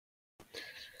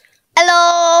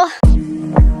Hello.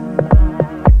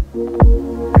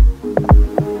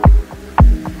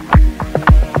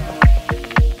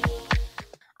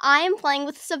 I am playing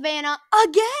with Savannah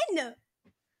again.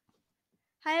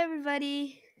 Hi,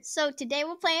 everybody. So today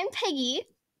we're playing Piggy,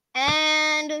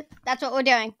 and that's what we're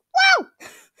doing. Woo!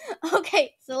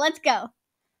 Okay, so let's go.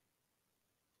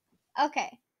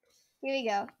 Okay, here we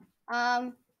go.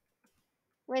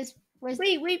 Where's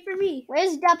Wait for me.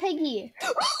 Where's the piggy?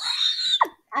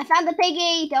 I found the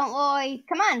piggy. Don't worry.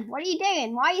 Come on. What are you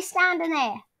doing? Why are you standing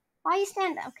there? Why are you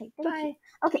standing? Okay, thank you.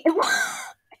 Okay.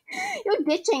 You're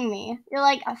ditching me. You're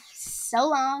like, so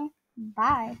long.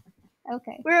 Bye.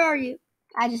 Okay. Where are you?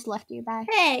 I just left you. Bye.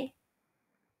 Hey.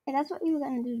 Hey, that's what you were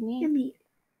gonna do to me. You're mean.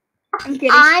 I'm kidding.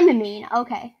 I'm mean.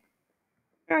 Okay.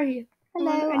 Where are you?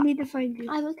 Hello. I need to find you.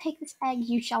 I will take this egg.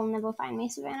 You shall never find me,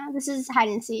 Savannah. This is hide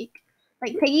and seek.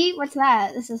 Wait, Piggy? What's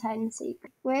that? This is hide and seek.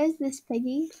 Where is this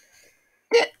Piggy?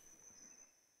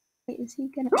 Wait, is he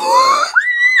gonna...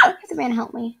 Savannah,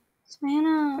 help me.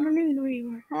 Savannah. I don't even know where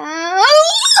you are.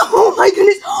 Oh my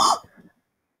goodness.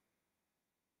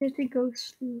 There's a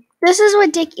ghost. This is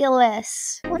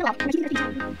ridiculous.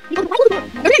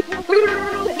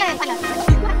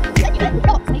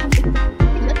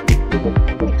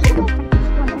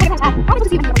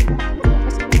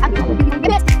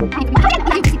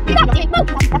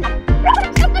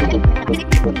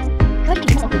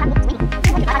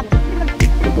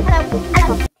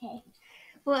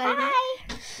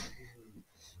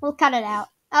 We'll cut it out.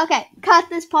 Okay, cut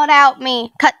this part out.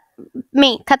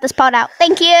 Cut this part out.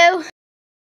 Thank you.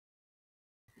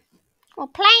 We're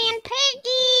playing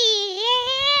Piggy.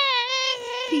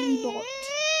 Piggy bot.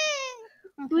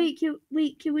 Okay.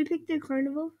 Wait, can we pick the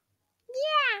carnival?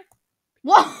 Yeah.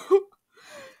 Whoa.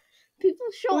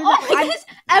 People show up. Oh my goodness.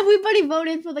 Everybody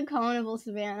voted for the carnival,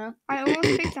 Savannah. I almost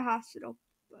picked the hospital.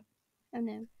 Oh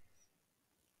no.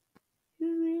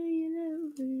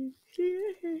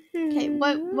 Okay,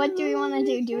 what do we want to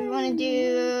do? Do we want to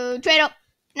do trade up?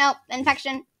 No,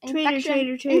 infection.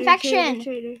 Trader. Infection.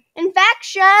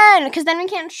 Because then we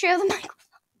can't share the microphone.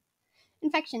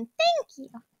 Infection. Thank you.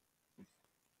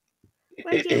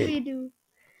 What can't we do?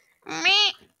 Oh,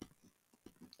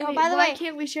 by the why way,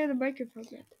 can't we share the microphone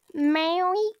yet?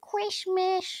 Merry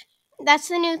Christmas. That's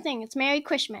the new thing. It's Merry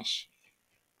Christmas.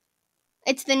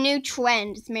 It's the new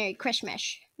trend. It's Merry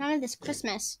Christmas. None of this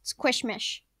Christmas. It's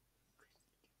Christmas.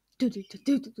 You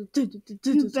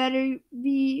better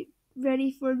be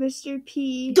ready for Mr.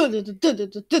 P.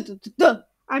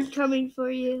 I'm coming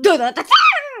for you. Oh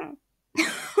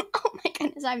my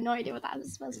goodness, I have no idea what that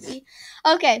was supposed to be.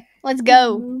 Okay, let's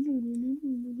go.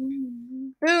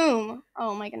 Boom.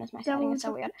 Oh my goodness, my setting is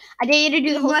so weird. I dare you to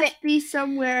do the whole thing. Must be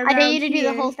somewhere I dare you to around do the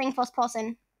here. whole thing first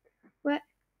person. What?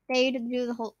 Dare you to do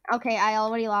the whole... Okay, I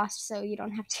already lost, so you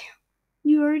don't have to.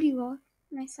 You already lost?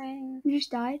 My setting... You just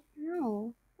died?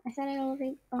 No. I said I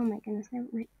already... Oh my goodness, never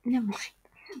mind.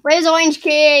 Where's orange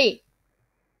key?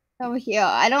 Over here.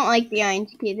 I don't like the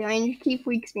orange key. The orange key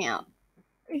freaks me out.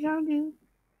 I found you.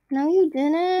 No, you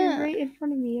didn't. You're right in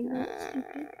front of me. I'm not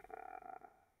stupid.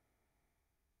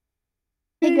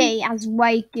 Piggy has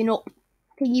waken up.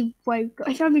 Piggy woke up.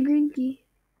 I found the green key.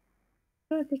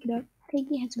 How do I pick it up?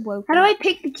 Piggy has woken How do I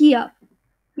pick the key up?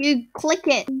 You click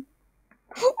it.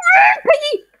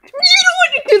 Piggy! You don't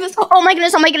want to do this! Oh my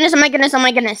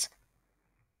goodness.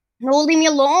 No, leave me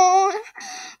alone.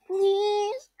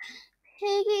 Please.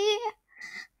 Piggy.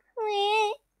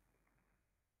 Please.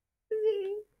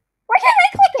 Why can't I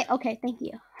click it? Okay, thank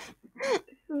you.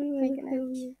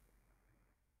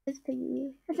 It's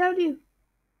Piggy. I found you.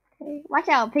 Okay. Watch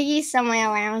out, Piggy's somewhere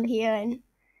around here and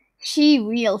she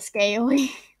real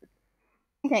scary.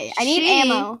 Okay, I need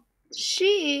ammo.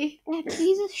 She? Yeah,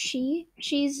 Piggy's a she.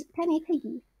 She's Penny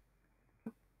Piggy.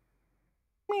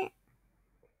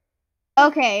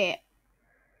 Okay.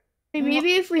 Hey,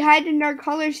 maybe if we hide in our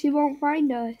colors, he won't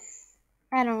find us.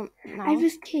 I don't know. I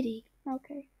was kidding.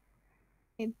 Okay.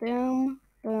 Okay, boom.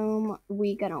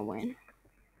 We gonna win.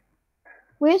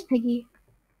 Where's Piggy?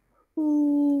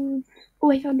 Ooh.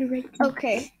 Oh, I found a red key.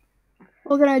 Okay.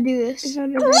 We're gonna do this. I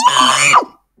found a red key.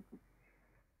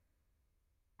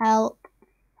 Help.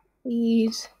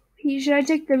 Please. Should I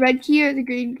take the red key or the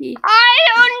green key? I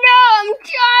don't know. I'm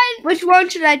trying. Which one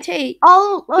should I take?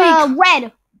 Oh,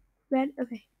 red. Red?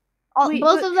 Okay.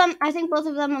 Both of them. I think both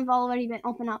of them have already been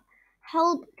opened up.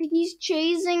 Help! Piggy's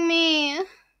chasing me.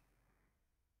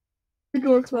 The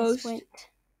door closed. Went.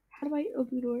 How do I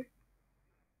open the door?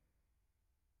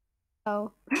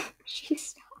 Oh, she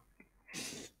stopped.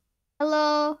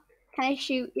 Hello. Can I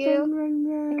shoot you?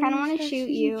 Run, I kind of want to shoot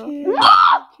you.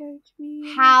 Catch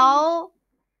me. How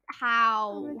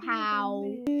How?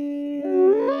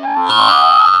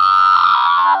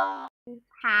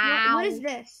 What is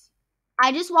this?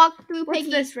 I just walked through What's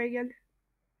Piggy. this, Reagan?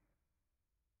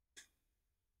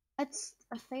 That's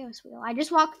a Ferris wheel. I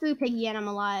just walked through Piggy and I'm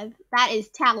alive. That is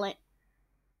talent.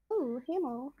 Oh,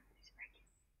 hammer.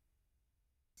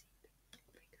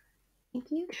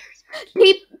 Thank you.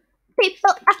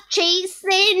 People are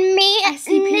chasing me. I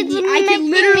see Piggy. I can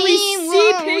literally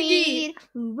see Piggy.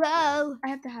 Whoa. I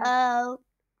have to have. Oh.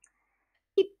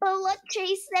 People are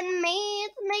chasing me.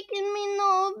 It's making me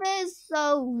nervous.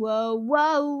 So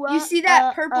whoa. You see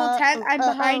that purple tent? I'm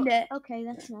behind it. Okay,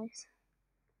 that's nice.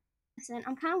 Listen,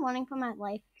 I'm kind of running for my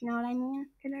life. You know what I mean?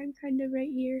 And I'm kind of right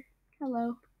here.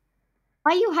 Hello.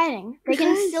 Why are you hiding? They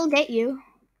can still get you.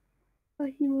 But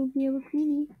he won't be able to see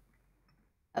me.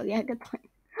 Oh yeah, good point.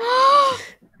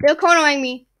 They're cornering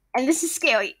me, and this is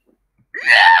scary.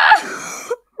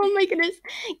 Oh my goodness.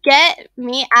 Get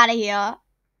me out of here.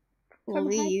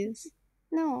 Please.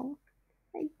 No.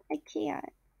 I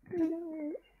can't.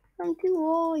 No. I'm too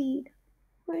worried.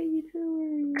 Why are you too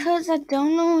worried? Because I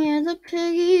don't know where the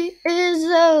Piggy is.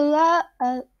 I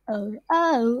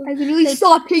literally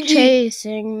saw Piggy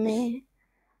chasing me.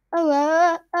 You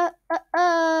know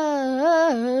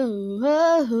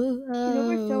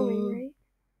we're filming, right?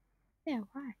 Yeah,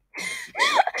 why?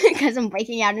 Because I'm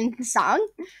breaking out into the song.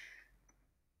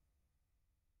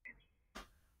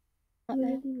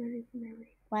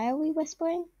 Why are we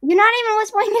whispering? You're not even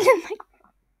whispering into the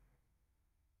microphone.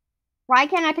 Why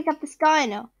can't I pick up the sky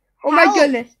now? Oh my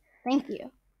goodness. Thank you.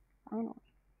 Finally.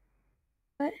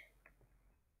 What?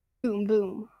 Boom,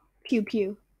 boom. Pew,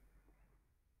 pew.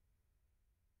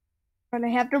 I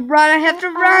have to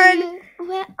run.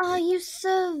 Where are you,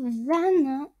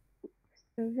 Savannah?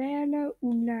 Savannah,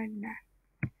 Unana.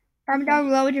 Comment down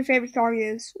below what your favorite song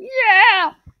is.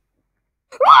 Yeah!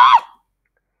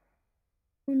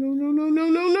 No.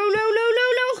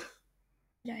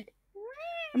 Died.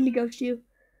 I'm gonna ghost you.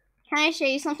 Can I show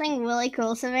you something really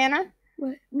cool, Savannah?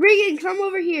 What? Regan, come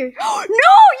over here. No,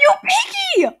 you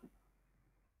Piggy!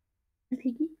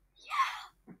 Piggy?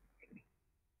 Yeah.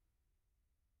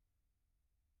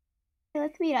 Okay,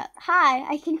 let's meet up. Hi,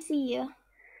 I can see you.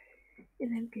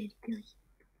 And I'm good.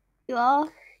 You all?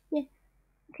 Yeah.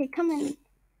 Okay, come in.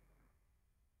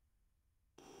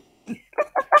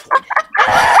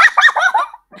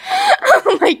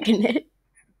 Oh my goodness.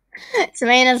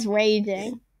 Savannah's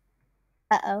raging.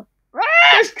 Uh-oh.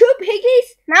 There's 2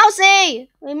 piggies? Mousy!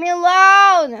 Leave me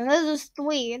alone! This is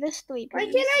 3. There's 3 Why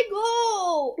piggies. can't I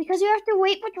go? Because you have to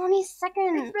wait for 20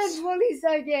 seconds. It's been 20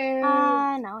 seconds.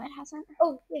 No, it hasn't.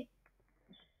 Oh, yeah.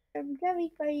 I'm coming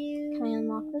for you. Can I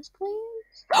unlock this,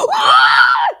 please?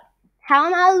 How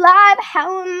am I alive?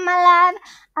 How am I alive?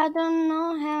 I don't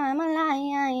know how I'm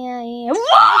alive.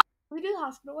 Can we do the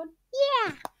hospital one?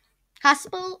 Yeah.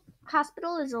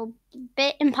 Hospital is a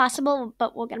bit impossible,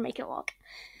 but we're gonna make it work.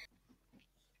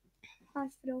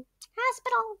 Hospital.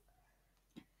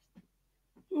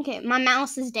 Okay, my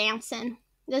mouse is dancing.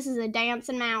 This is a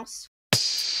dancing mouse.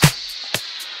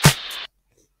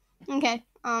 Okay,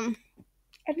 I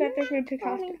thought they were going to pick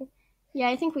hospital. Yeah,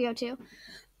 I think we go too.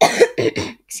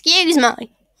 Excuse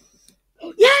me.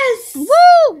 Yes!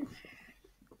 Woo!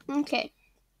 Okay.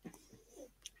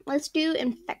 Let's do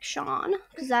infection,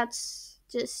 because that's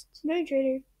just... No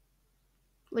traitor.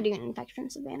 What are you in infection,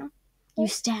 Savannah? You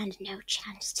stand no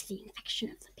chance to the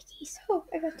infection of the piggies. Oh,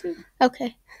 I got 2.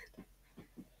 Okay.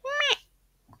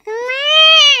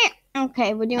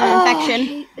 Okay, we're doing infection. I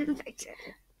hate infection.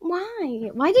 Why?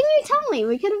 Why didn't you tell me?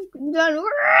 We could have done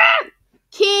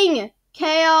King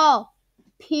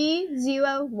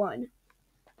KLP01.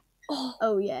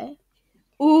 Oh yeah.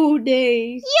 Oh,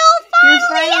 days. You're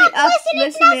finally up.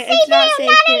 Listen, it's not safe.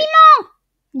 Not anymore.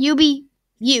 You be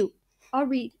you. I'll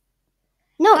read.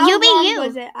 No, How you be long you.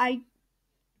 was it I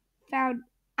found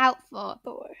out for?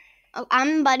 Oh,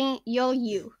 I'm Bunny. You're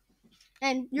you.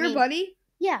 And you're me. Bunny?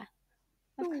 Yeah.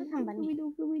 Of course I'm Bunny.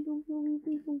 Don't kill me.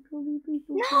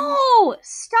 No!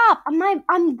 Stop!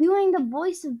 I'm doing the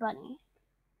voice of Bunny.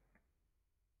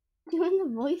 Doing the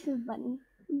voice of Bunny.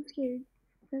 I'm scared.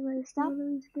 Stop.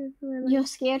 I'm scared for my life. You're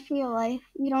scared for your life.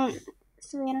 You don't,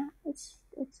 Savannah. It's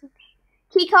okay.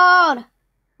 Key card.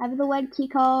 I have the word key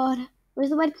card. Where's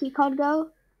the word key card go?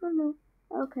 I don't know.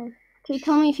 Okay. Can you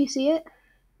tell me if you see it?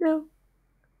 No.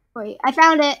 Wait, I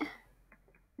found it.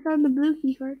 I found the blue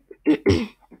key card.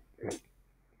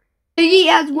 Piggy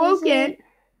has woken.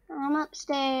 I'm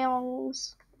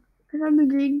upstairs. I found the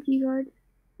green key card.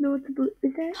 No, what the blue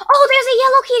is that? Oh, there's a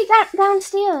yellow key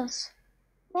downstairs.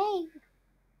 Hey.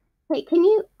 Wait, can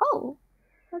you? Oh.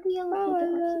 Where'd the yellow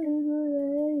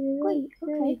key go? Wait,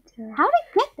 okay. How did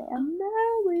it get there?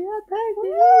 Now we are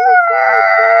packing.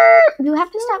 You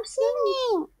have to stop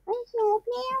singing.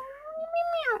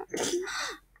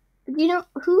 Do you know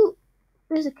who?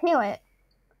 There's a carrot.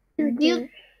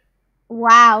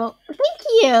 Wow. Thank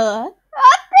you. Oh,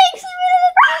 thanks.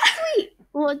 That's sweet.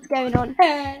 What's going on?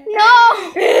 No.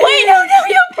 Wait, no,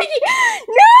 Piggy.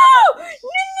 No.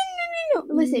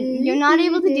 Listen, you're not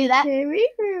able to do that.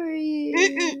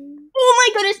 Oh my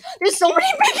goodness. There's so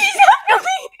many piggies after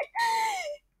me.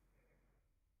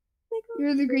 You're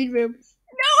in the green room.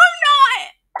 No, I'm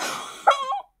not.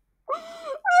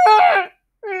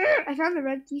 I found the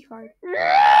red key card. I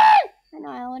know,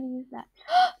 I want to use that.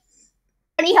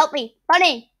 Bunny, help me.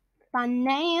 Bunny. I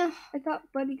thought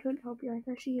Bunny couldn't help you. I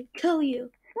thought she would kill you.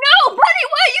 No, Bunny,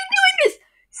 why are you doing this?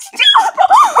 Stop.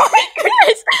 Oh my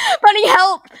goodness. Bunny,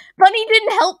 help. Bunny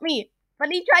didn't help me.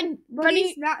 Bunny tried.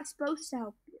 Bunny's not supposed to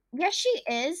help you. Yes, she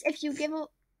is. If you give the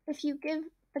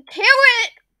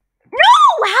carrot.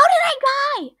 No, how did I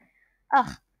die?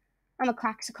 Ugh, I'm a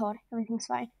cracksacord. Everything's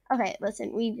fine. Okay,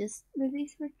 listen, these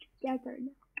were together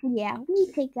now. Yeah,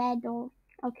 we take that door.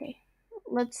 Okay,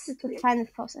 let's find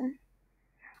this person.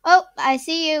 Oh, I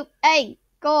see you. Hey,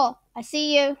 girl, I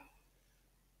see you.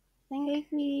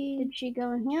 Did she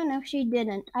go in here? No, she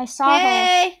didn't. I saw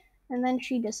her, and then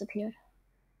she disappeared.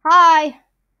 Hi.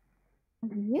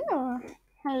 Yeah.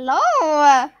 Hello.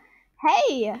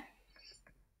 Hey.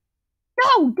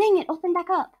 No, dang it, open back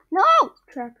up. No.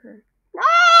 Trap her. No,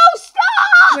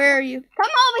 stop. Where are you? Come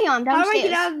over here. I'm downstairs. How do I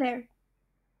get out of there?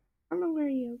 I don't know where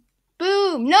you.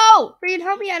 Boom. No. Reed,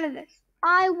 help me out of this.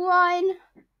 I won.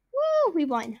 Woo, we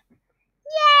won.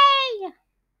 Yay.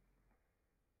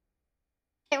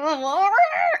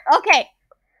 Okay.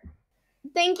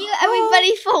 Thank you,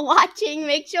 everybody, for watching.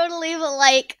 Make sure to leave a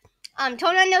like.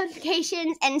 Turn on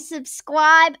notifications and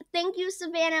subscribe. Thank you,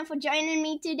 Savannah, for joining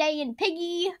me today, and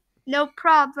Piggy. No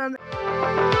problem.